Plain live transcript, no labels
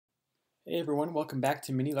Hey everyone, welcome back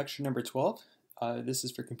to mini lecture number 12. This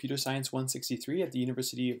is for Computer Science 163 at the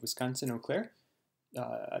University of Wisconsin-Eau Claire.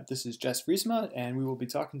 This is Jess Vriesma, and we will be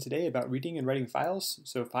talking today about reading and writing files,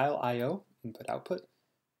 so file I/O, input-output.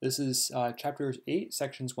 This is chapter 8,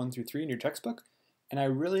 sections 1 through 3 in your textbook, and I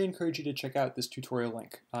really encourage you to check out this tutorial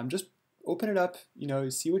link. Just open it up,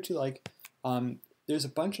 see what you like. There's a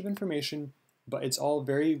bunch of information, but it's all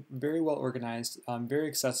very, very well organized, very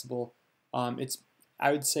accessible.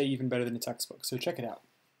 I would say even better than a textbook, so check it out.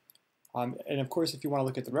 And of course, if you want to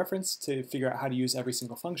look at the reference to figure out how to use every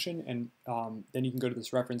single function, and then you can go to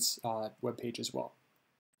this reference webpage as well.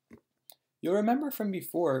 You'll remember from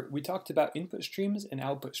before, we talked about input streams and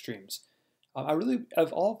output streams.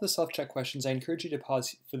 Of all of the self-check questions, I encourage you to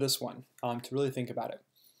pause for this one to really think about it,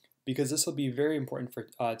 because this will be very important for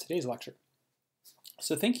today's lecture.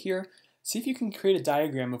 So think here, see if you can create a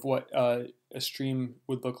diagram of what a stream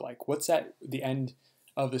would look like. What's at the end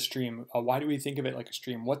of the stream? Why do we think of it like a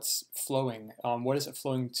stream? What's flowing? What is it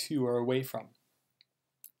flowing to or away from?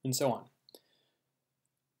 And so on.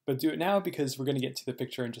 But do it now because we're going to get to the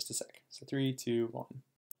picture in just a sec. So 3, 2, 1.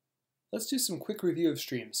 Let's do some quick review of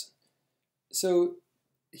streams. So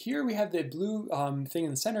here we have the blue thing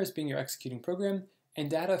in the center as being your executing program, and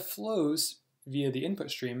data flows via the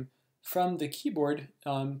input stream from the keyboard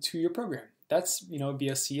to your program. That's via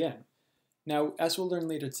CN. Now, as we'll learn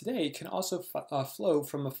later today, it can also flow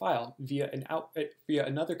from a file via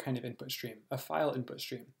another kind of input stream, a file input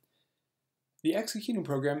stream. The executing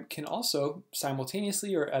program can also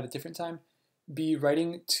simultaneously or at a different time be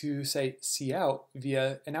writing to, say, cout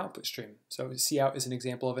via an output stream. So cout is an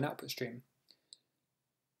example of an output stream.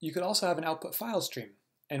 You could also have an output file stream,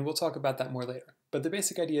 and we'll talk about that more later. But the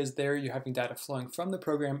basic idea is there you're having data flowing from the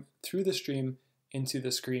program through the stream into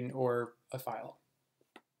the screen or a file.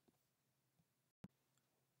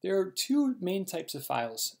 There are two main types of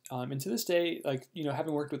files, and to this day,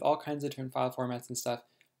 having worked with all kinds of different file formats and stuff,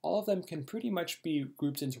 all of them can pretty much be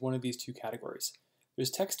grouped into one of these two categories. There's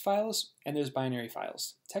text files and there's binary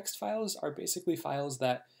files. Text files are basically files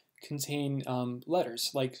that contain letters,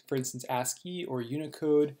 like for instance ASCII or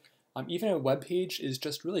Unicode. Even a web page is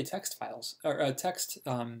just really text files, or text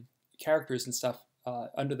characters and stuff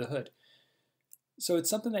under the hood. So it's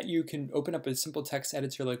something that you can open up a simple text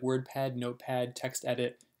editor like WordPad, Notepad,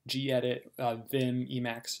 TextEdit, gedit, Vim,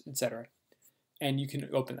 Emacs, etc. And you can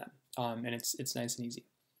open them, and it's nice and easy.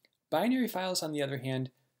 Binary files, on the other hand,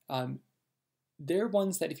 they're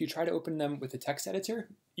ones that if you try to open them with a text editor,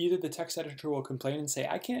 either the text editor will complain and say,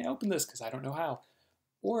 I can't open this because I don't know how,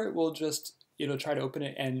 or it'll try to open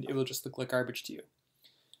it and it will just look like garbage to you.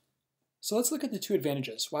 So let's look at the two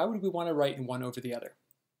advantages. Why would we want to write in one over the other?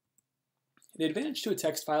 The advantage to a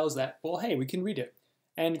text file is that, well, hey, we can read it.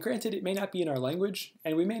 And granted, it may not be in our language,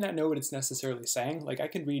 and we may not know what it's necessarily saying. Like I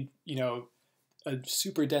can read, a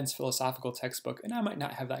super dense philosophical textbook, and I might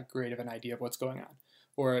not have that great of an idea of what's going on.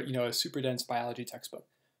 Or, a super dense biology textbook.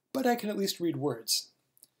 But I can at least read words.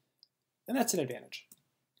 And that's an advantage.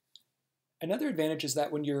 Another advantage is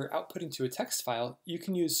that when you're outputting to a text file, you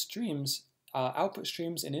can use streams, output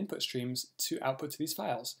streams and input streams to output to these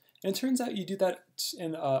files. And it turns out you do that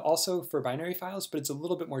also for binary files, but it's a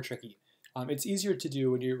little bit more tricky. It's easier to do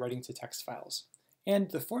when you're writing to text files. And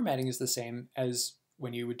the formatting is the same as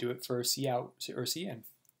when you would do it for cout or cin.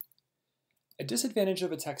 A disadvantage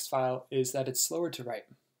of a text file is that it's slower to write.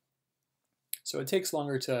 So it takes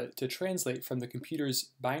longer to translate from the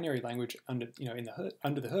computer's binary language under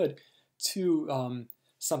the hood to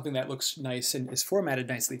something that looks nice and is formatted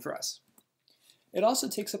nicely for us. It also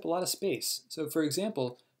takes up a lot of space. So for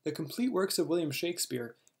example, the complete works of William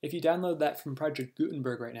Shakespeare, if you download that from Project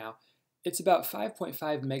Gutenberg right now, it's about 5.5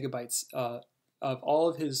 megabytes of all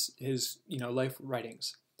of his life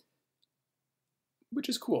writings, which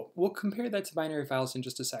is cool. We'll compare that to binary files in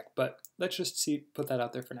just a sec, but let's just put that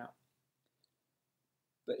out there for now.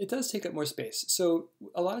 But it does take up more space. So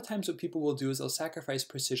a lot of times what people will do is they'll sacrifice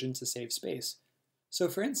precision to save space. So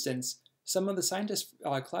for instance, some of the scientist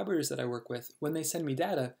collaborators that I work with, when they send me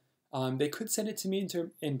data, they could send it to me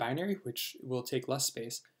in binary, which will take less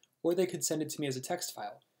space, or they could send it to me as a text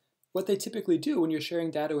file. What they typically do when you're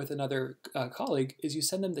sharing data with another colleague is you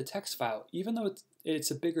send them the text file. Even though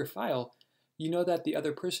it's a bigger file, you know that the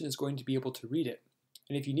other person is going to be able to read it.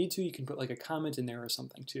 And if you need to, you can put like a comment in there or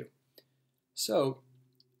something too. So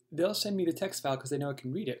they'll send me the text file because they know I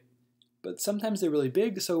can read it. But sometimes they're really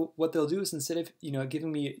big, so what they'll do is instead of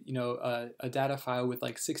giving me a data file with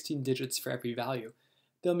like 16 digits for every value,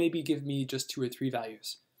 they'll maybe give me just 2 or 3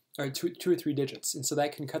 values, or two or three digits, and so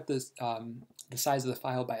that can cut the size of the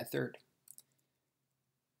file by 1/3.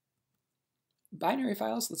 Binary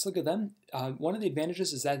files, let's look at them. One of the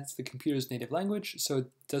advantages is that it's the computer's native language, so it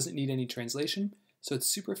doesn't need any translation, so it's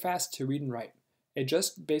super fast to read and write. It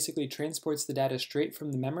just basically transports the data straight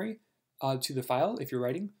from the memory to the file if you're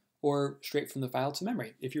writing, or straight from the file to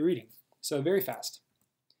memory if you're reading. So very fast.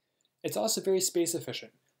 It's also very space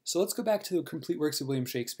efficient. So let's go back to the complete works of William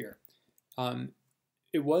Shakespeare.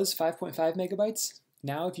 It was 5.5 megabytes.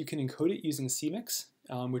 Now if you can encode it using CMIX,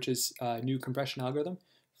 which is a new compression algorithm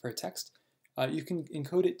for text, you can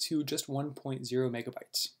encode it to just 1.0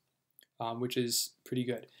 megabytes, which is pretty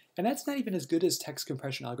good. And that's not even as good as text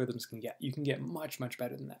compression algorithms can get. You can get much, much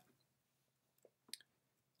better than that.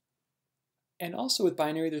 And also with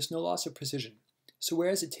binary, there's no loss of precision. So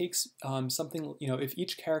whereas it takes something, if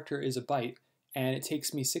each character is a byte, and it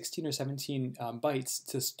takes me 16 or 17 bytes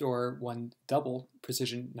to store one double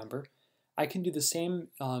precision number, I can do the same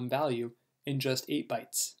value in just 8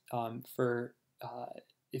 bytes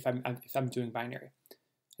if I'm doing binary.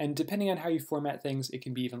 And depending on how you format things, it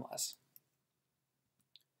can be even less.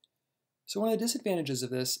 So one of the disadvantages of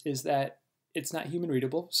this is that it's not human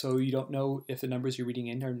readable, so you don't know if the numbers you're reading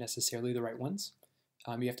in are necessarily the right ones.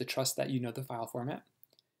 You have to trust that you know the file format.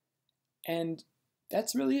 And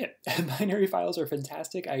that's really it. Binary files are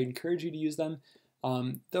fantastic. I encourage you to use them,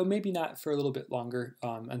 though maybe not for a little bit longer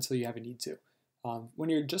until you have a need to. When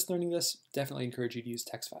you're just learning this, definitely encourage you to use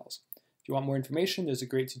text files. If you want more information, there's a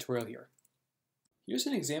great tutorial here. Here's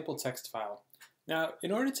an example text file. Now,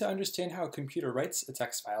 in order to understand how a computer writes a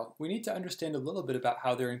text file, we need to understand a little bit about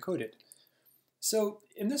how they're encoded. So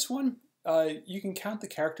in this one, you can count the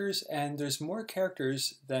characters, and there's more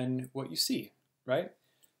characters than what you see, right?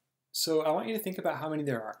 So I want you to think about how many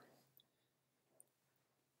there are.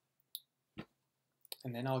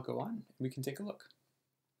 And then I'll go on, and we can take a look.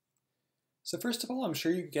 So first of all, I'm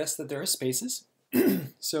sure you guessed that there are spaces.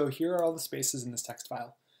 So here are all the spaces in this text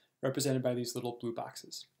file, represented by these little blue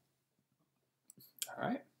boxes. All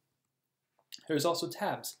right. There's also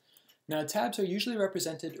tabs. Now tabs are usually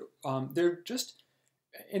represented, they're just,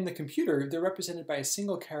 in the computer, they're represented by a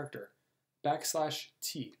single character,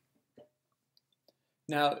 \T.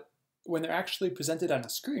 Now, when they're actually presented on a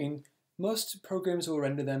screen, most programs will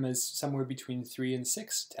render them as somewhere between 3 and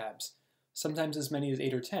 6 tabs, sometimes as many as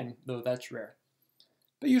 8 or 10, though that's rare.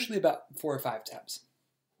 But usually about 4 or 5 tabs,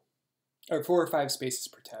 or 4 or 5 spaces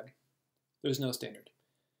per tab. There's no standard.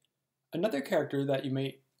 Another character that you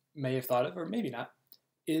may have thought of, or maybe not,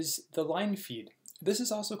 is the line feed. This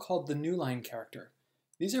is also called the new line character.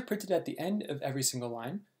 These are printed at the end of every single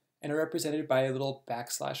line and are represented by a little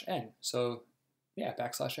 \n. So yeah,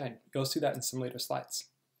 \n. You'll see that in some later slides.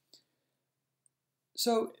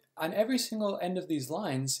 So on every single end of these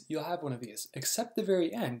lines, you'll have one of these, except the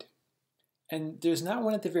very end. And there's not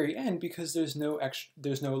one at the very end because there's no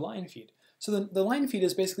line feed. So the line feed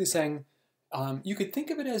is basically saying, you could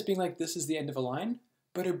think of it as being like this is the end of a line,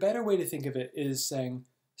 but a better way to think of it is saying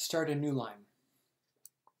start a new line.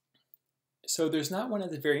 So there's not one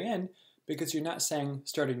at the very end because you're not saying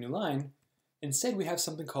start a new line. Instead, we have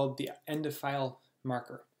something called the end of file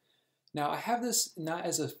marker. Now I have this not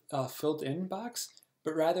as a filled in box,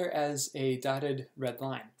 but rather as a dotted red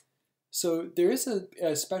line. So there is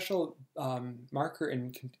a special marker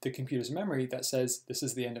in the computer's memory that says this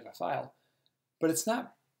is the end of a file, but it's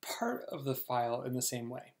not part of the file in the same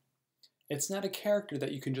way. It's not a character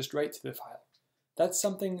that you can just write to the file. That's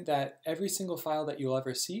something that every single file that you'll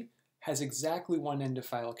ever see has exactly one end of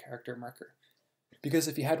file character marker. Because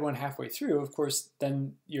if you had one halfway through, of course,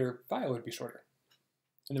 then your file would be shorter.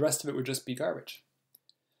 And the rest of it would just be garbage.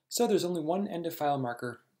 So there's only one end of file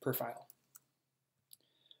marker per file.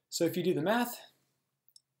 So if you do the math,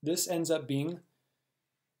 this ends up being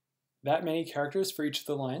that many characters for each of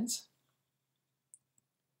the lines.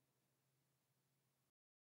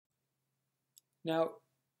 Now,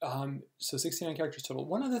 so 69 characters total.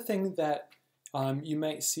 One other thing that you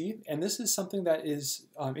might see, and this is something that is,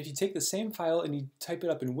 if you take the same file and you type it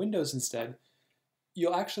up in Windows instead,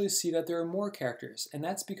 you'll actually see that there are more characters. And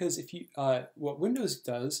that's because if you, what Windows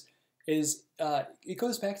does is it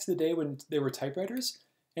goes back to the day when there were typewriters.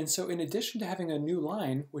 And so in addition to having a new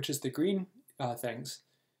line, which is the green things,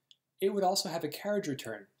 it would also have a carriage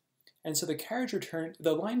return. And so the carriage return,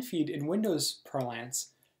 the line feed in Windows parlance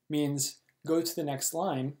means go to the next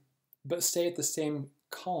line, but stay at the same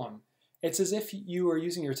column. It's as if you were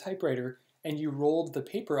using your typewriter and you rolled the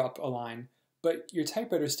paper up a line, but your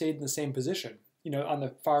typewriter stayed in the same position, on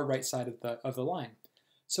the far right side of the line.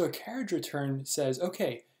 So a carriage return says,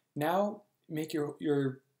 okay, now make your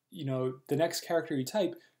the next character you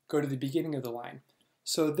type go to the beginning of the line.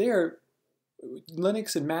 So there,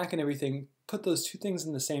 Linux and Mac and everything put those two things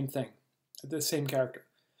in the same thing, the same character.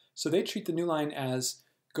 So they treat the new line as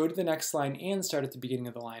go to the next line and start at the beginning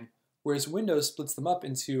of the line, whereas Windows splits them up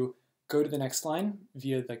into go to the next line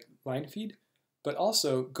via the line feed, but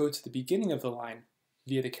also go to the beginning of the line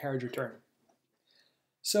via the carriage return.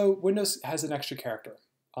 So Windows has an extra character.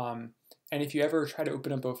 And if you ever try to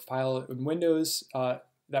open up a file in Windows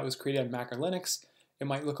that was created on Mac or Linux, it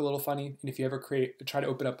might look a little funny. And if you ever try to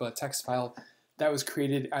open up a text file that was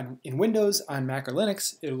created in Windows on Mac or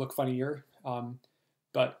Linux, it'll look funnier.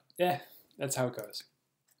 But that's how it goes.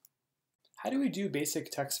 How do we do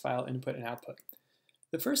basic text file input and output?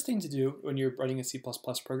 The first thing to do when you're writing a C++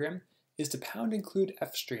 program is to pound include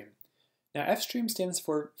fstream. Now fstream stands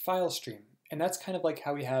for file stream, and that's kind of like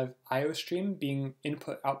how we have iostream being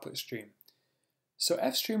input-output stream. So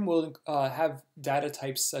fstream will have data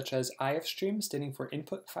types such as ifstream standing for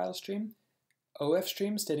input file stream,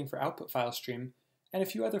 ofstream standing for output file stream, and a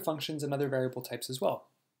few other functions and other variable types as well.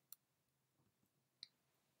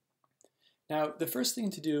 Now, the first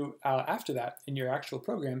thing to do after that in your actual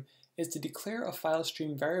program is to declare a file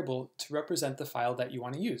stream variable to represent the file that you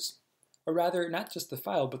want to use. Or rather, not just the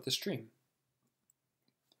file, but the stream.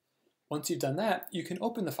 Once you've done that, you can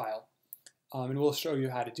open the file. And we'll show you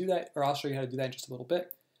how to do that, or I'll show you how to do that in just a little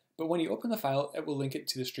bit. But when you open the file, it will link it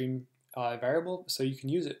to the stream variable, so you can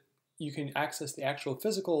use it. You can access the actual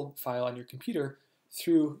physical file on your computer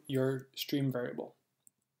through your stream variable.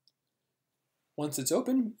 Once it's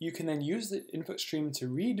open, you can then use the input stream to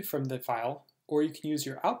read from the file, or you can use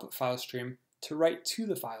your output file stream to write to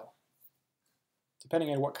the file, depending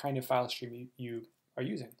on what kind of file stream you are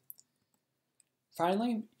using.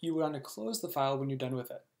 Finally, you want to close the file when you're done with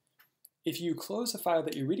it. If you close a file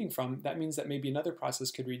that you're reading from, that means that maybe another process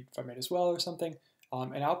could read from it as well or something.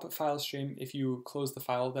 An output file stream, if you close the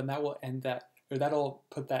file, then that will end that, or that'll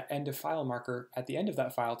put that end of file marker at the end of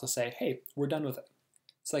that file to say, hey, we're done with it.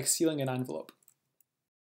 It's like sealing an envelope.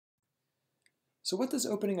 So what does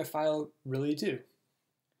opening a file really do?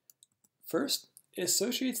 First, it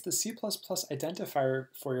associates the C++ identifier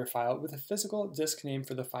for your file with a physical disk name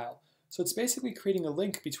for the file. So it's basically creating a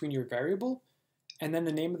link between your variable and then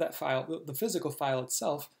the name of that file, the physical file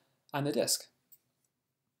itself, on the disk.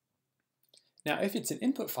 Now, if it's an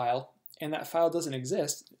input file and that file doesn't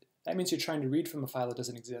exist, that means you're trying to read from a file that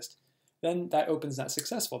doesn't exist. Then that open's not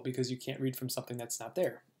successful because you can't read from something that's not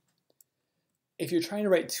there. If you're trying to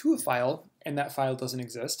write to a file and that file doesn't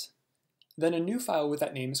exist, then a new file with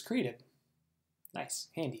that name is created. Nice,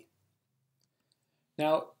 handy.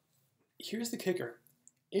 Now, here's the kicker.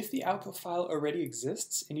 If the output file already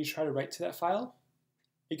exists and you try to write to that file,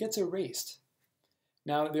 it gets erased.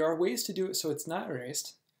 Now, there are ways to do it so it's not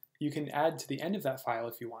erased. You can add to the end of that file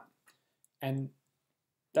if you want. And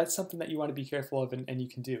that's something that you want to be careful of and you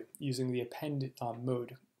can do using the append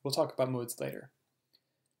mode. We'll talk about modes later.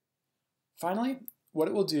 Finally, what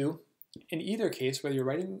it will do, in either case, whether you're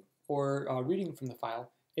writing or reading from the file,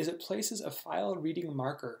 is it places a file reading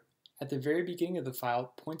marker at the very beginning of the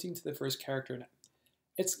file pointing to the first character in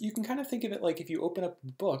it. You can kind of think of it like if you open up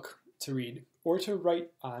a book to read or to write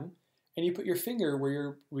on, and you put your finger where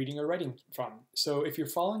you're reading or writing from. So if you're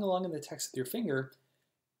following along in the text with your finger,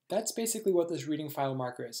 that's basically what this reading file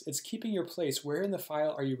marker is. It's keeping your place. Where in the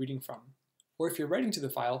file are you reading from? Or if you're writing to the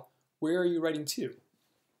file, where are you writing to?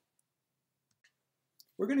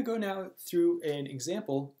 We're going to go now through an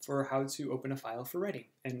example for how to open a file for writing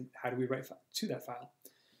and how do we write to that file.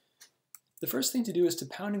 The first thing to do is to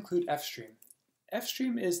pound include fstream.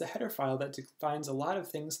 Fstream is the header file that defines a lot of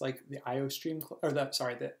things like the iostream, or the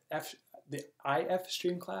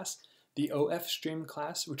ifstream class, the ofstream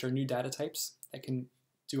class, which are new data types that can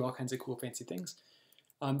do all kinds of cool fancy things.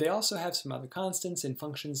 They also have some other constants and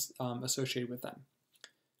functions associated with them.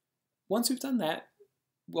 Once we've done that,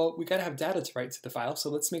 well, we got to have data to write to the file, so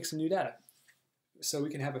let's make some new data. So we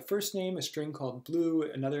can have a first name, a string called blue,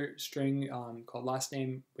 another string called last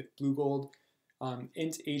name with blue gold.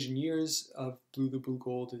 Int age in years of blue the blue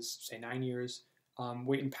gold is, say, 9 years.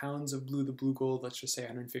 Weight in pounds of blue the blue gold, let's just say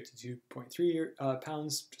 152.3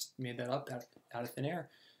 pounds. Just made that up out of thin air.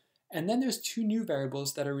 And then there's two new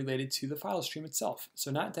variables that are related to the file stream itself.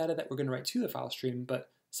 So not data that we're going to write to the file stream, but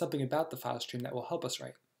something about the file stream that will help us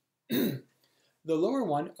write. The lower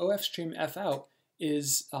one, ofstream_fout,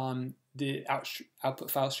 is the output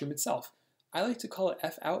file stream itself. I like to call it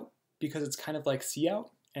fout because it's kind of like cout,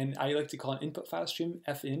 and I like to call an input file stream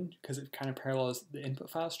fin because it kind of parallels the input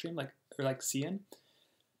file stream, like cin.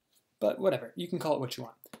 But whatever, you can call it what you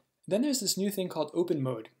want. Then there's this new thing called open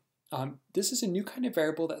mode. This is a new kind of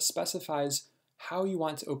variable that specifies how you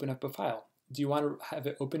want to open up a file. Do you want to have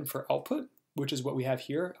it open for output, which is what we have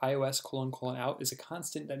here? ios::out is a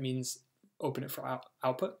constant that means open it for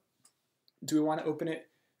output. Do we want to open it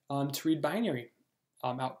to read binary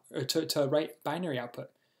to write binary output?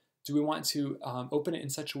 Do we want to open it in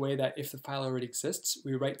such a way that if the file already exists,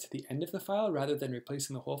 we write to the end of the file rather than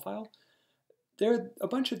replacing the whole file? There are a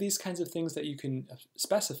bunch of these kinds of things that you can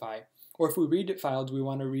specify. Or if we read a file, do we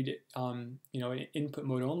want to read it in input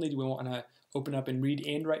mode only? Do we want to open up in read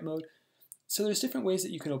and write mode? So there's different ways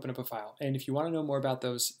that you can open up a file. And if you want to know more about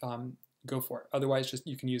those, go for it. Otherwise, just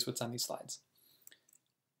you can use what's on these slides.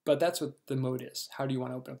 But that's what the mode is. How do you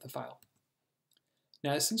want to open up the file?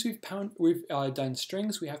 Now, since we've done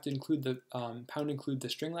strings, we have to include the include the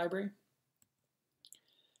string library.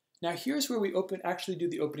 Now, here's where we actually do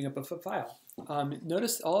the opening up of a file.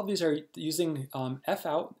 Notice all of these are using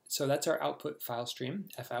fout, so that's our output file stream,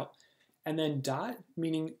 fout, and then dot,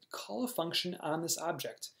 meaning call a function on this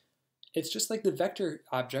object. It's just like the vector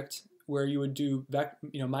object where you would do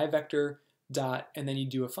my vector dot, and then you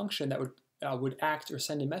do a function that would act or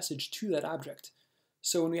send a message to that object.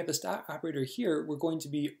 So when we have this dot operator here, we're going to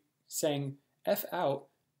be saying fout,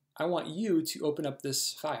 I want you to open up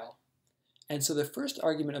this file. And so the first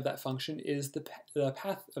argument of that function is the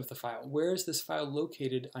path of the file. Where is this file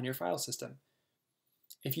located on your file system?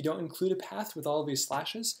 If you don't include a path with all of these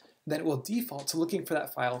slashes, then it will default to looking for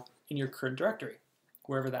that file in your current directory,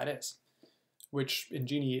 wherever that is, which in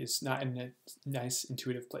Genie is not in a nice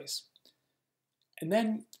intuitive place. And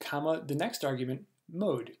then, comma, the next argument,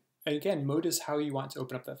 mode. And again, mode is how you want to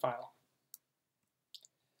open up that file.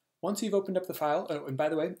 Once you've opened up the file, and by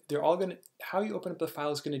the way, how you open up the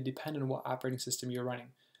file is going to depend on what operating system you're running.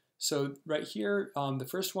 So right here, the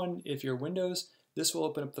first one, if you're Windows, this will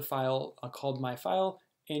open up the file called my file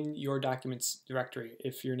in your documents directory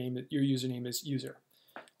if your username is user.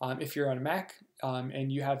 If you're on a Mac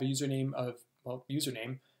and you have a username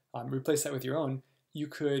replace that with your own, you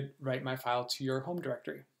could write my file to your home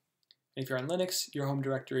directory. And if you're on Linux, your home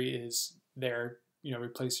directory is there,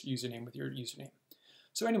 replace username with your username.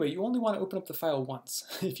 So anyway, you only want to open up the file once.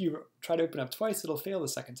 If you try to open up twice, it'll fail the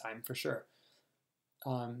second time for sure.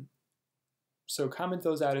 So comment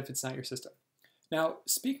those out if it's not your system. Now,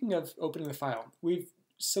 speaking of opening the file, we've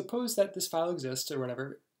supposed that this file exists or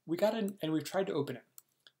whatever. We got in and we've tried to open it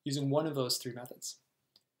using one of those three methods.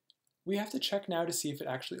 We have to check now to see if it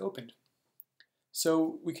actually opened.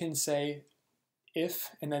 So we can say if,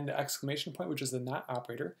 and then the exclamation point, which is the not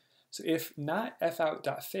operator. So if not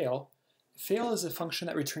fout.fail, fail is a function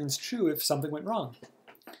that returns true if something went wrong.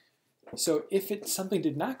 So if something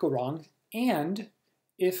did not go wrong, and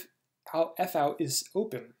if fout is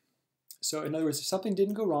open. So in other words, if something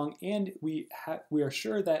didn't go wrong and we are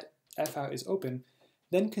sure that fout is open,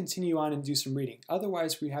 then continue on and do some reading.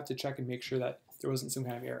 Otherwise, we have to check and make sure that there wasn't some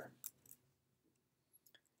kind of error.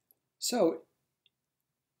 So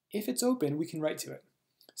if it's open, we can write to it.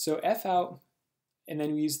 So fout, and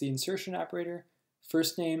then we use the insertion operator,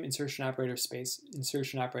 first name, insertion operator, space,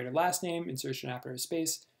 insertion operator, last name, insertion operator,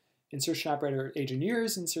 space, insertion operator, age in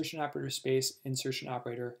years, insertion operator, space, insertion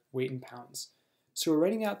operator, weight in pounds. So we're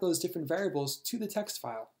writing out those different variables to the text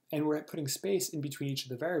file, and we're putting space in between each of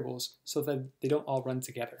the variables so that they don't all run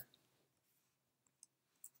together.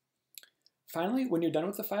 Finally, when you're done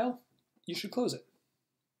with the file, you should close it.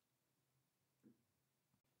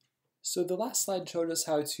 So the last slide showed us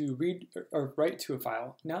how to read or write to a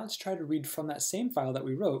file. Now let's try to read from that same file that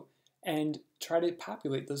we wrote and try to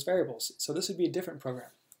populate those variables. So this would be a different program.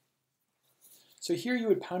 So here you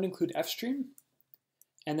would pound include fstream,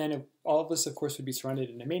 and then all of this, of course, would be surrounded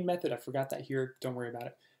in a main method. I forgot that here. Don't worry about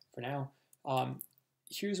it for now.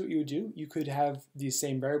 Here's what you would do. You could have these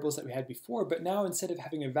same variables that we had before, but now instead of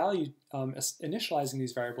having a value initializing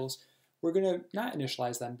these variables, we're going to not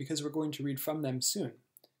initialize them because we're going to read from them soon,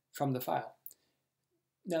 from the file.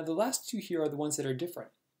 Now the last two here are the ones that are different.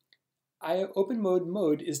 Open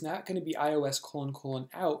mode is not going to be ios :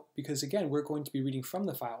 out because again we're going to be reading from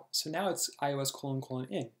the file. So now it's ios :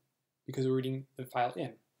 in because we're reading the file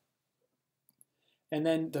in. And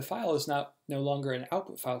then the file is no longer an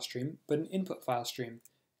output file stream but an input file stream.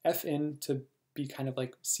 fin to be kind of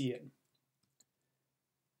like cin.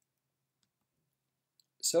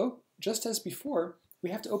 So just as before, we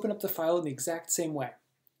have to open up the file in the exact same way.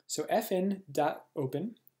 So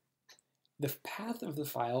fin.open, the path of the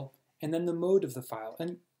file, and then the mode of the file.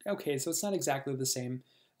 And okay, so it's not exactly the same.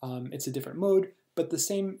 It's a different mode, but the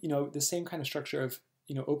same, the same kind of structure of,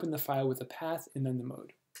 open the file with a path and then the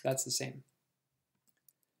mode. That's the same.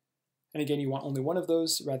 And again, you want only one of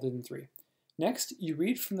those rather than three. Next, you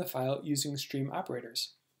read from the file using stream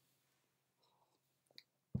operators.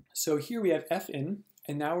 So here we have fin,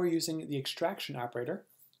 and now we're using the extraction operator,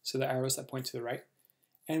 so the arrows that point to the right,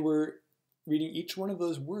 and we're reading each one of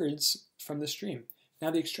those words from the stream.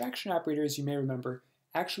 Now the extraction operator, as you may remember,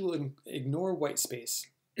 actually will ignore white space.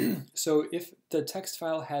 So if the text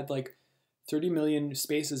file had like 30 million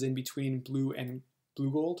spaces in between blue and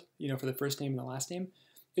blue gold, for the first name and the last name,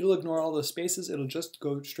 it'll ignore all those spaces. It'll just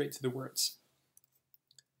go straight to the words.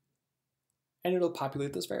 And it'll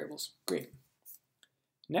populate those variables. Great.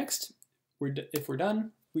 Next, if we're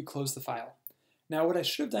done, we close the file. Now what I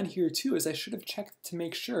should have done here too is I should have checked to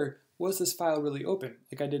make sure, was this file really open,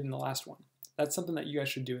 like I did in the last one. That's something that you guys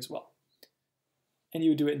should do as well. And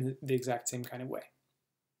you would do it in the exact same kind of way.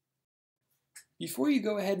 Before you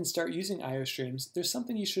go ahead and start using IO streams, there's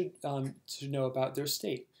something you should know about their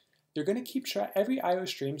state. They're going to keep track every IO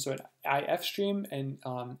stream, so an IF stream and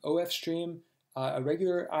OF stream, a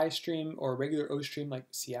regular I stream or a regular O stream like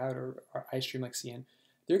Cout or I stream like Cn.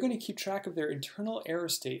 They're going to keep track of their internal error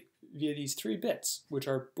state via these 3 bits, which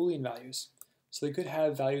are Boolean values. So they could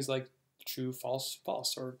have values like true, false,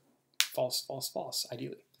 false, or false, false, false,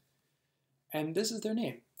 ideally. And this is their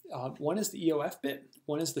name. One is the EOF bit,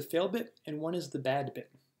 one is the fail bit, and one is the bad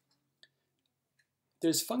bit.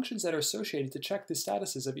 There's functions that are associated to check the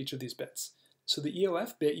statuses of each of these bits. So the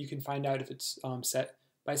EOF bit, you can find out if it's set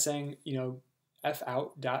by saying,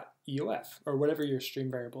 fout.eof, or whatever your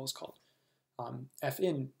stream variable is called,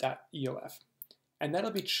 fin.eof. And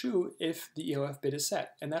that'll be true if the EOF bit is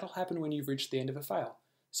set, and that'll happen when you've reached the end of a file.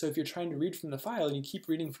 So if you're trying to read from the file, and you keep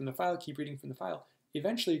reading from the file,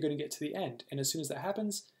 eventually you're going to get to the end, and as soon as that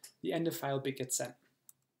happens, the end of file bit gets sent.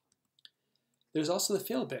 There's also the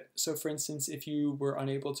fail bit. So for instance, if you were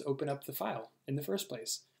unable to open up the file in the first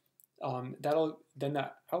place, then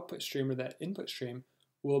that output stream or that input stream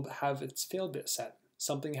will have its fail bit set.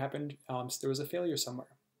 Something happened, so there was a failure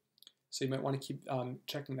somewhere. So you might want to keep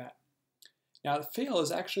checking that. Now the fail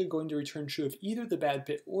is actually going to return true if either the bad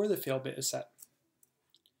bit or the fail bit is set.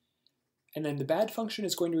 And then the bad function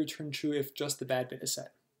is going to return true if just the bad bit is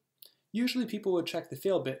set. Usually people would check the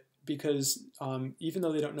fail bit because even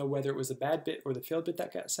though they don't know whether it was the bad bit or the fail bit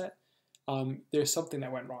that got set, there's something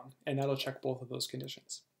that went wrong, and that'll check both of those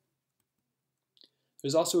conditions.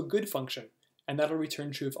 There's also a good function, and that'll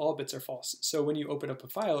return true if all bits are false. So when you open up a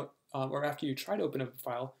file, or after you try to open up a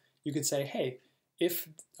file, you could say, hey, if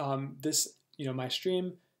this, my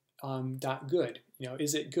stream dot good,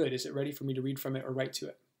 is it good? Is it ready for me to read from it or write to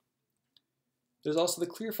it? There's also the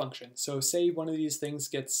clear function. So say one of these things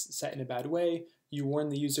gets set in a bad way, you warn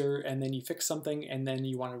the user, and then you fix something, and then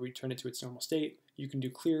you want to return it to its normal state. You can do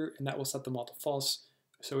clear, and that will set them all to false,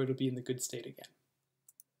 so it'll be in the good state again.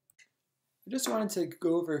 I just wanted to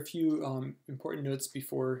go over a few important notes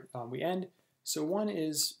before we end. So one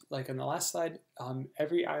is, like on the last slide,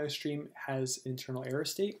 every IO stream has an internal error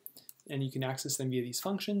state, and you can access them via these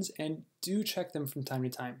functions, and do check them from time to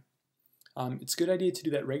time. It's a good idea to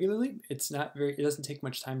do that regularly. It doesn't take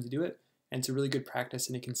much time to do it, and it's a really good practice,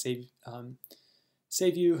 and it can save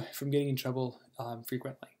you from getting in trouble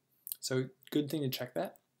frequently. So good thing to check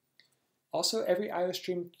that. Also, every IO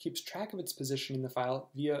stream keeps track of its position in the file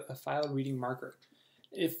via a file reading marker.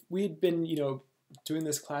 If we had been, doing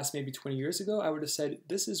this class maybe 20 years ago, I would have said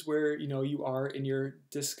this is where you are in your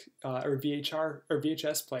disc or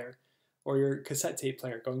VHS player, or your cassette tape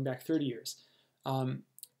player, going back 30 years.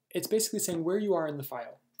 It's basically saying where you are in the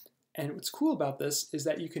file. And what's cool about this is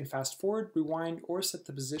that you can fast forward, rewind, or set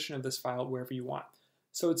the position of this file wherever you want.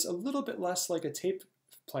 So it's a little bit less like a tape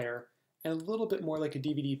player and a little bit more like a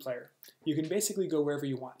DVD player. You can basically go wherever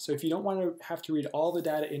you want. So if you don't want to have to read all the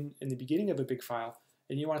data in the beginning of a big file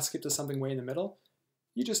and you want to skip to something way in the middle,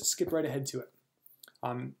 you just skip right ahead to it.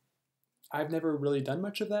 I've never really done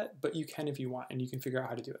much of that, but you can if you want, and you can figure out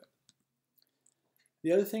how to do it.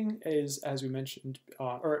 The other thing is, as we mentioned,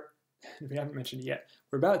 or we haven't mentioned it yet,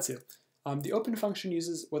 we're about to. The open function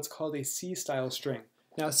uses what's called a C-style string.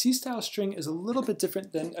 Now, a C-style string is a little bit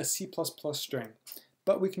different than a C++ string,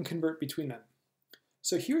 but we can convert between them.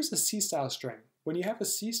 So here's a C-style string. When you have a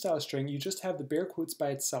C-style string, you just have the bare quotes by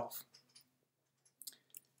itself.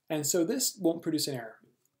 And so this won't produce an error.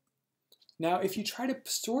 Now, if you try to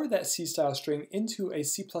store that C-style string into a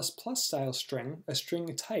C++ style string, a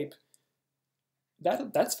string type,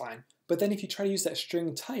 that's fine. But then if you try to use that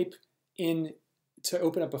string type to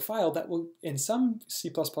open up a file, that will, in some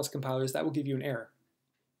C++ compilers, that will give you an error.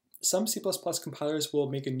 Some C++ compilers will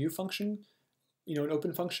make a new function, an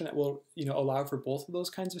open function that will allow for both of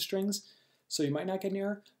those kinds of strings, so you might not get an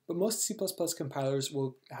error, but most C++ compilers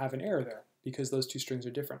will have an error there because those two strings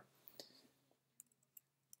are different.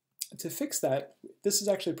 To fix that, this is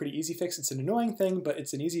actually a pretty easy fix. It's an annoying thing, but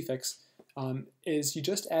it's an easy fix, is you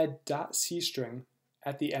just add .cstring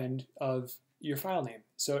at the end of your file name.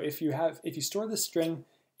 So if you store the string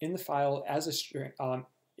in the file as a string,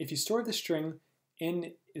 if you store the string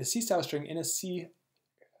in the C-style string in a C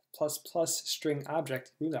plus plus string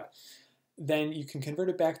object, then you can convert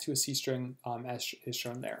it back to a C string as is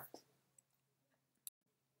shown there.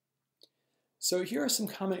 So here are some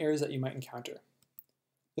common errors that you might encounter.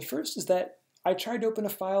 The first is that I tried to open a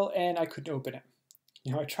file and I couldn't open it.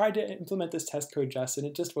 I tried to implement this test code and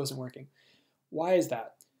it just wasn't working. Why is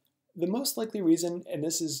that? The most likely reason, and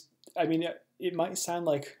this is, it might sound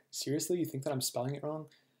like, seriously, you think that I'm spelling it wrong?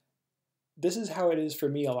 This is how it is for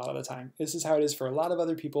me a lot of the time. This is how it is for a lot of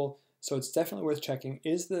other people, so it's definitely worth checking.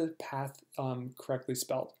 Is the path correctly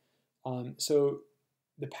spelled? So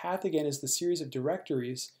the path, again, is the series of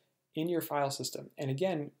directories in your file system. And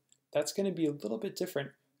again, that's going to be a little bit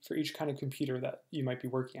different for each kind of computer that you might be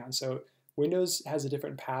working on. So Windows has a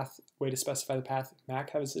different way to specify the path.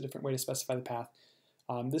 Mac has a different way to specify the path.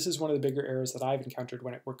 This is one of the bigger errors that I've encountered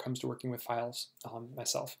when it comes to working with files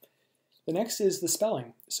myself. The next is the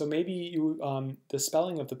spelling. So maybe the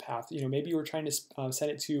spelling of the path, maybe you were trying to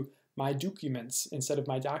send it to my documents instead of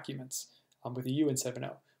my documents with a U instead of an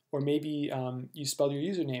O. Or maybe you spelled your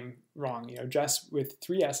username wrong, Jess with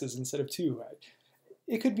 3 S's instead of 2.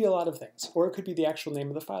 It could be a lot of things. Or it could be the actual name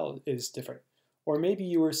of the file is different. Or maybe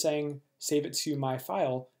you were saying save it to my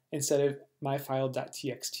file instead of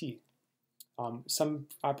myfile.txt. Some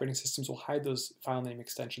operating systems will hide those file name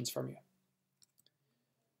extensions from you.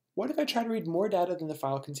 What if I try to read more data than the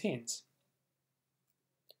file contains?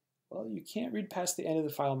 Well, you can't read past the end of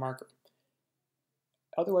the file marker.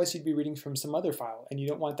 Otherwise, you'd be reading from some other file, and you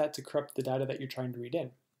don't want that to corrupt the data that you're trying to read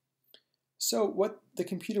in. So what the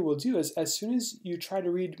computer will do is, as soon as you try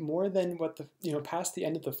to read more than what past the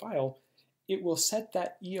end of the file, it will set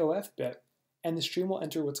that EOF bit, and the stream will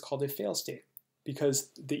enter what's called a fail state, because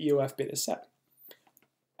the EOF bit is set.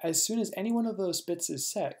 As soon as any one of those bits is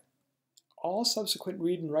set, all subsequent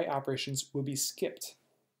read and write operations will be skipped.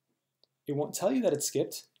 It won't tell you that it's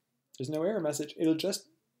skipped. There's no error message. It'll just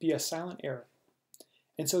be a silent error.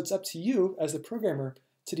 And so it's up to you as the programmer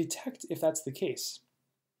to detect if that's the case.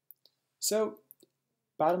 So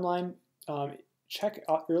bottom line, check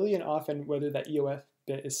early and often whether that EOF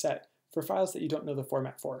bit is set for files that you don't know the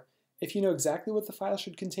format for. If you know exactly what the file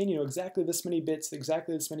should contain, exactly this many bits,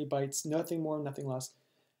 exactly this many bytes, nothing more, nothing less,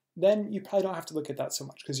 then you probably don't have to look at that so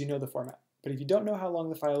much because you know the format. But if you don't know how long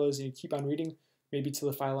the file is and you keep on reading, maybe till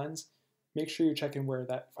the file ends, make sure you're checking where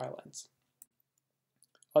that file ends.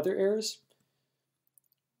 Other errors.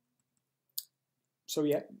 So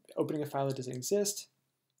yeah, opening a file that doesn't exist.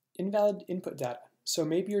 Invalid input data. So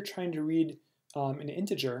maybe you're trying to read an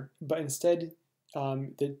integer, but instead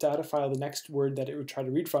the data file, the next word that it would try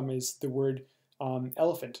to read from is the word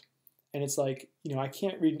elephant. And it's like, I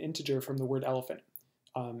can't read an integer from the word elephant.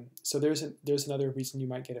 So there's another reason you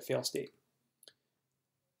might get a fail state.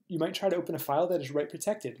 You might try to open a file that is write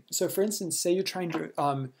protected. So for instance, say you're trying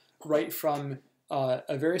to write from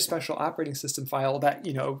a very special operating system file that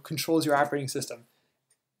controls your operating system.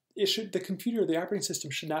 The operating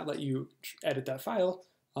system should not let you edit that file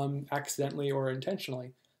accidentally or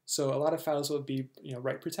intentionally. So a lot of files will be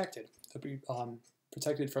write protected. They'll be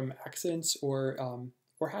protected from accidents or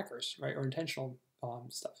hackers, right, or intentional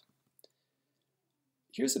stuff.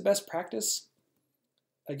 Here's the best practice.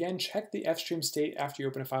 Again, check the fstream state after you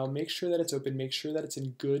open a file. Make sure that it's open. Make sure that it's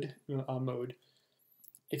in good mode.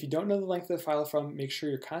 If you don't know the length of the file from, make sure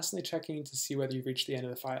you're constantly checking to see whether you've reached the end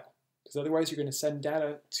of the file. Because otherwise you're going to send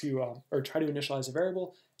data to, or try to initialize a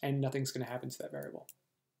variable, and nothing's going to happen to that variable.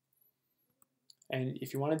 And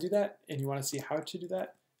if you want to do that, and you want to see how to do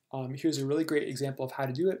that, here's a really great example of how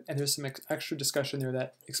to do it, and there's some extra discussion there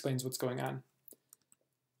that explains what's going on.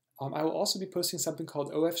 I will also be posting something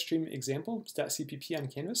called ofstreamexample.cpp on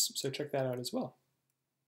Canvas, so check that out as well.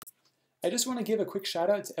 I just want to give a quick shout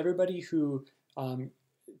out to everybody who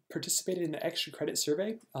participated in the extra credit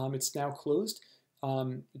survey. It's now closed.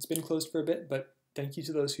 It's been closed for a bit, but thank you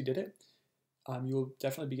to those who did it. You will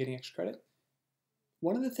definitely be getting extra credit.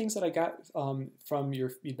 One of the things that I got from your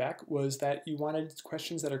feedback was that you wanted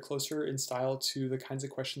questions that are closer in style to the kinds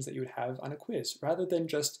of questions that you would have on a quiz, rather than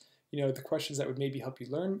just the questions that would maybe help you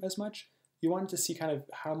learn as much. You wanted to see kind of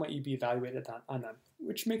how might you be evaluated on them,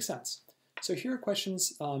 which makes sense. So here are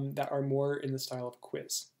questions that are more in the style of a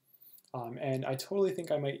quiz. And I totally think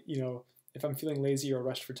I might, if I'm feeling lazy or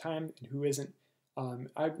rushed for time, and who isn't,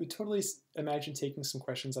 I would totally imagine taking some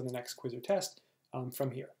questions on the next quiz or test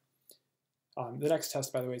from here. The next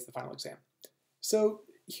test, by the way, is the final exam. So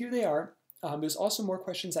here they are. There's also more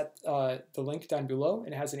questions at the link down below,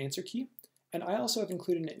 and it has an answer key. And I also have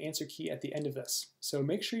included an answer key at the end of this. So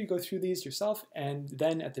make sure you go through these yourself, and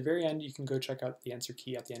then at the very end, you can go check out the answer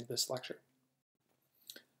key at the end of this lecture.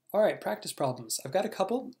 All right, practice problems. I've got a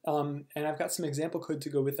couple, and I've got some example code to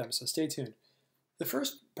go with them, so stay tuned. The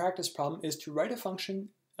first practice problem is to write a function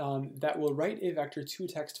that will write a vector to a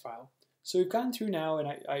text file. So we've gone through now, and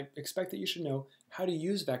I expect that you should know how to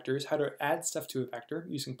use vectors, how to add stuff to a vector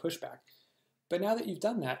using pushback. But now that you've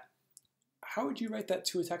done that, how would you write that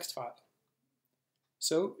to a text file?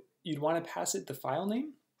 So you'd want to pass it the file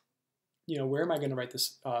name. Where am I going to write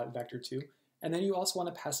this vector to? And then you also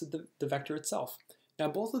want to pass it the vector itself. Now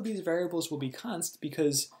both of these variables will be const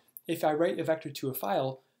because if I write a vector to a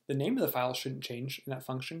file, the name of the file shouldn't change in that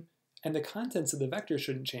function, and the contents of the vector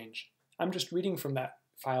shouldn't change. I'm just reading from that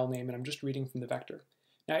file name, and I'm just reading from the vector.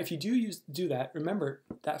 Now if you do that, remember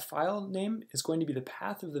that file name is going to be the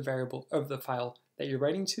path of the variable of the file that you're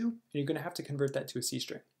writing to, and you're going to have to convert that to a C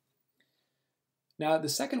string. Now the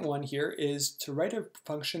second one here is to write a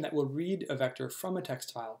function that will read a vector from a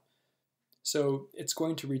text file. So it's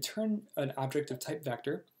going to return an object of type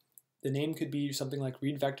vector. The name could be something like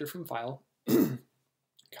read vector from file,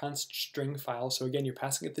 const string file. So again, you're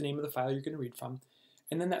passing it the name of the file you're going to read from.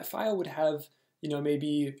 And then that file would have,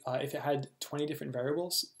 maybe if it had 20 different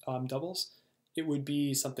variables, doubles, it would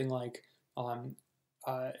be something like,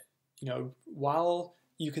 while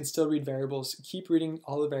you can still read variables, keep reading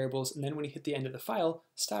all the variables, and then when you hit the end of the file,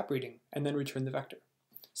 stop reading, and then return the vector.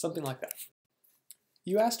 Something like that.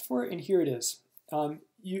 You asked for it, and here it is.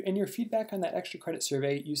 In your feedback on that extra credit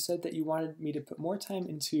survey, you said that you wanted me to put more time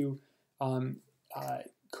into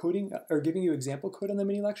coding or giving you example code on the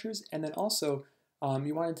mini lectures, and then also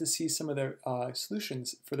you wanted to see some of the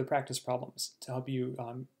solutions for the practice problems to help you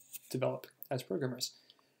develop as programmers.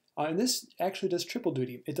 And this actually does triple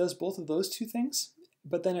duty. It does both of those two things,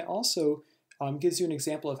 but then it also gives you an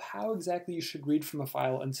example of how exactly you should read from a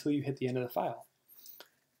file until you hit the end of the file.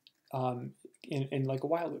 In like a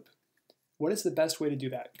while loop. What is the best way to do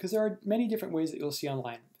that? Because there are many different ways that you'll see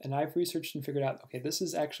online, and I've researched and figured out, okay, this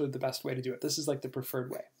is actually the best way to do it. This is like the preferred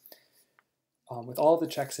way, with all the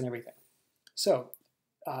checks and everything. So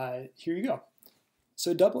here you go.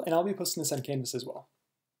 So double, and I'll be posting this on Canvas as well.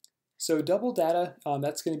 So double data,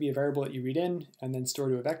 that's going to be a variable that you read in and then store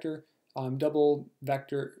to a vector. Double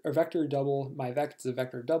vector, or vector double my vec is a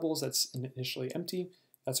vector of doubles that's initially empty.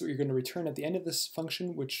 That's what you're going to return at the end of this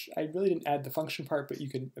function, which I really didn't add the function part, but you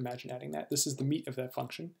can imagine adding that. This is the meat of that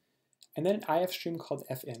function. And then an IF stream called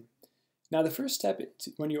fin. Now the first step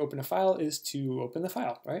when you open a file is to open the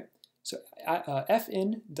file, right? So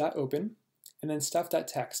fin.open and then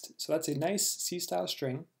stuff.text. So that's a nice C-style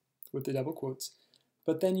string with the double quotes.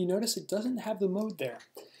 But then you notice it doesn't have the mode there.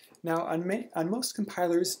 Now on most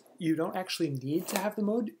compilers, you don't actually need to have the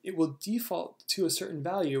mode. It will default to a certain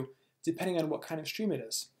value depending on what kind of stream it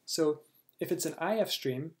is. So if it's an IF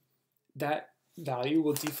stream, that value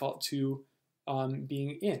will default to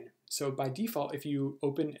being in. So by default, if you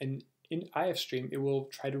open an IF stream, it will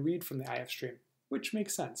try to read from the IF stream, which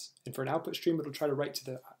makes sense. And for an output stream, it'll try to write to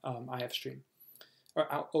the IF stream, or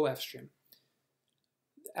OF stream.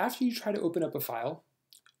 After you try to open up a file,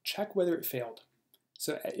 check whether it failed.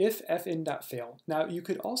 So if fin.fail. Now you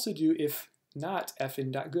could also do if not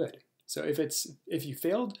fin.good. So if you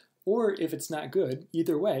failed, or if it's not good,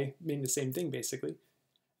 either way, meaning the same thing basically,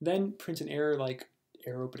 then print an error like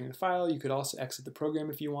error opening the file. You could also exit the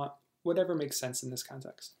program if you want, whatever makes sense in this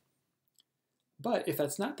context. But if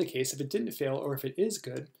that's not the case, if it didn't fail or if it is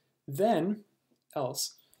good, then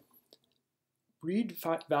else read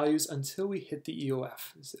values until we hit the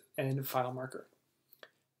EOF, end file marker.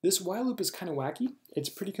 This while loop is kind of wacky. It's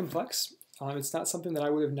pretty complex. It's not something that I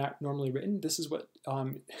would have not normally written. This is what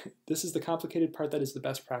this is the complicated part that is the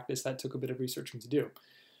best practice that took a bit of researching to do.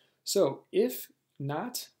 So if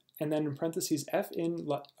not, and then in parentheses fin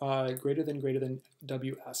greater than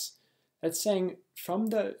WS. That's saying from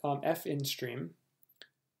the fin stream,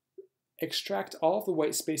 extract all of the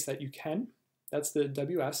white space that you can. That's the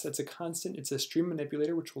WS. That's a constant. It's a stream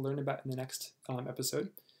manipulator, which we'll learn about in the next episode.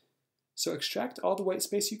 So extract all the white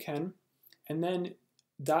space you can, and then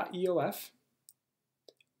 .eof,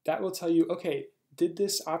 that will tell you, okay, did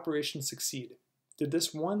this operation succeed? Did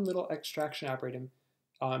this one little extraction operating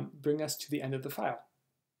bring us to the end of the file?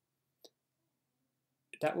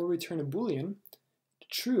 That will return a Boolean,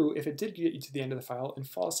 true if it did get you to the end of the file, and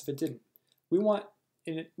false if it didn't. We want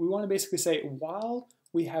to basically say, while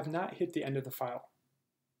we have not hit the end of the file,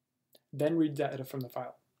 then read data from the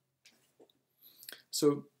file.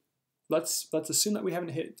 So let's assume that we haven't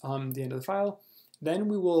hit the end of the file. Then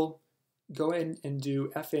we will go in and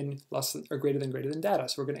do fin less than or greater than data.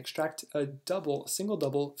 So we're going to extract a single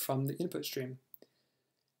double from the input stream.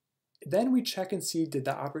 Then we check and see, did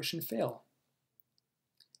that operation fail?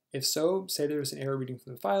 If so, say there was an error reading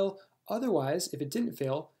from the file. Otherwise, if it didn't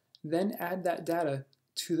fail, then add that data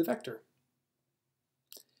to the vector.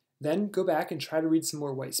 Then go back and try to read some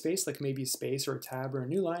more white space, like maybe a space or a tab or a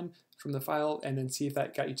new line from the file, and then see if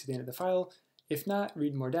that got you to the end of the file. If not,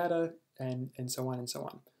 read more data, and so on and so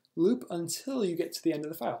on. Loop until you get to the end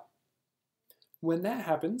of the file. When that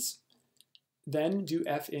happens, then do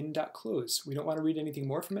fin.close. We don't want to read anything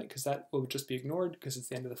more from it because that will just be ignored because it's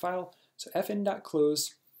the end of the file. So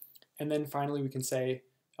fin.close, and then finally we can say,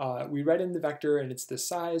 we read in the vector and it's this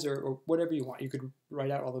size or whatever you want. You could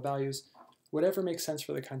write out all the values, whatever makes sense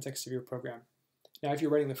for the context of your program. Now, if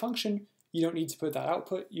you're writing the function, you don't need to put that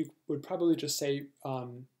output. You would probably just say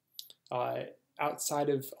outside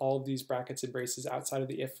of all of these brackets and braces, outside of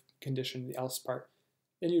the if condition, the else part,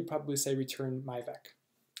 then you'd probably say return myvec.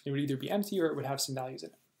 It would either be empty or it would have some values in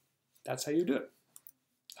it. That's how you do it.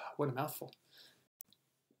 What a mouthful.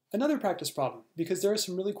 Another practice problem, because there are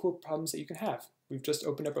some really cool problems that you can have. We've just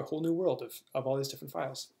opened up a whole new world of all these different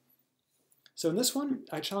files. So in this one,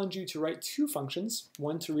 I challenge you to write two functions,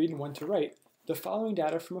 one to read and one to write, the following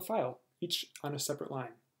data from a file, each on a separate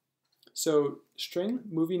line. So string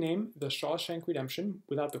movie name, The Shawshank Redemption,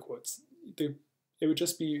 without the quotes. It would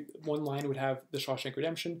just be one line would have The Shawshank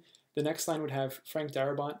Redemption, the next line would have Frank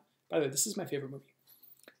Darabont. By the way, this is my favorite movie.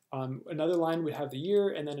 Another line would have the year,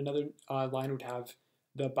 and then another line would have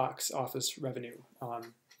the box office revenue,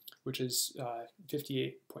 which is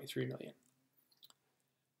 58.3 million.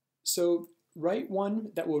 So write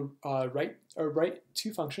one that will write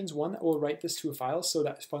two functions, one that will write this to a file, so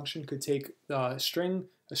that function could take a string,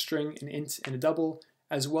 an int, and a double,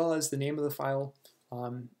 as well as the name of the file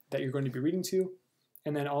that you're going to be reading to.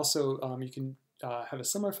 And then also you can have a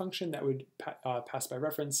similar function that would pass by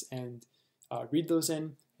reference and read those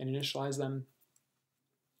in and initialize them.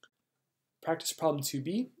 Practice problem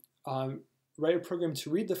 2b, write a program to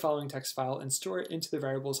read the following text file and store it into the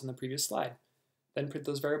variables on the previous slide. Then print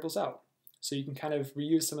those variables out. So you can kind of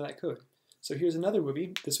reuse some of that code. So here's another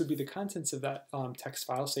movie. This would be the contents of that text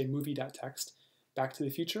file, say movie.txt, Back to the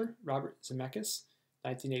Future, Robert Zemeckis,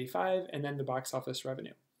 1985, and then the box office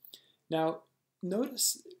revenue. Now,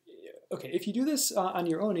 notice, okay, if you do this on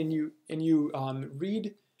your own and you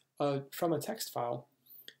read from a text file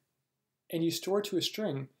and you store to a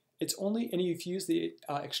string, it's only, and if you use the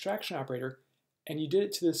extraction operator and you did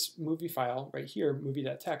it to this movie file right here,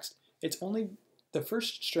 movie.txt, it's only the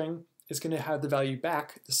first string is going to have the value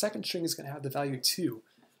back, the second string is going to have the value 2.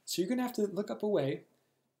 So you're going to have to look up a way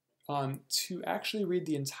to actually read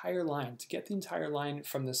the entire line, to get the entire line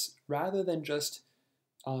from this, rather than just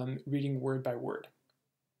reading word by word.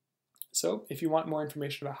 So if you want more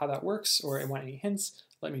information about how that works, or want any hints,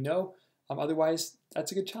 let me know. Otherwise,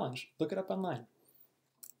 that's a good challenge. Look it up online.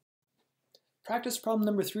 Practice problem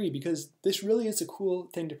number 3, because this really is a cool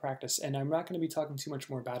thing to practice, and I'm not going to be talking too much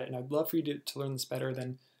more about it, and I'd love for you to learn this better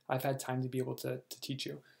than I've had time to be able to teach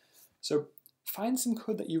you. So find some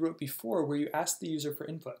code that you wrote before where you asked the user for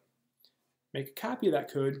input. Make a copy of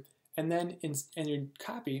that code, and then in your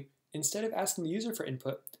copy, instead of asking the user for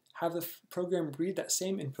input, have the program read that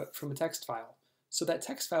same input from a text file. So that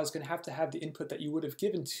text file is going to have the input that you would have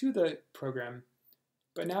given to the program,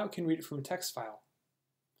 but now it can read it from a text file.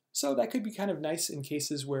 So that could be kind of nice in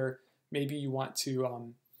cases where maybe you want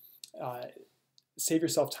to save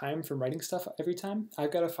yourself time from writing stuff every time.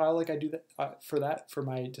 I've got a file like I do that for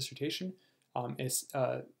my dissertation.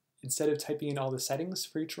 Instead of typing in all the settings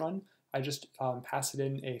for each run, I just pass it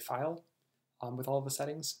in a file with all of the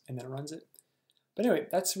settings, and then it runs it. But anyway,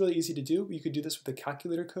 that's really easy to do. You could do this with the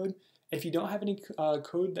calculator code. If you don't have any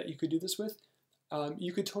code that you could do this with,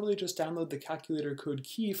 you could totally just download the calculator code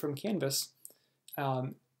key from Canvas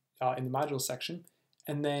in the modules section,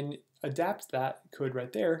 and then adapt that code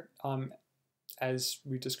right there as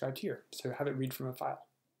we described here. So have it read from a file.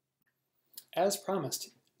 As promised,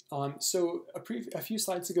 so a few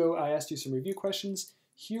slides ago I asked you some review questions.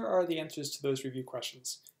 Here are the answers to those review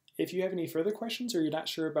questions. If you have any further questions or you're not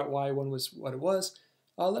sure about why one was what it was,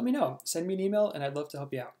 let me know. Send me an email and I'd love to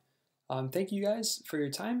help you out. Thank you guys for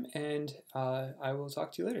your time, and I will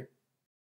talk to you later.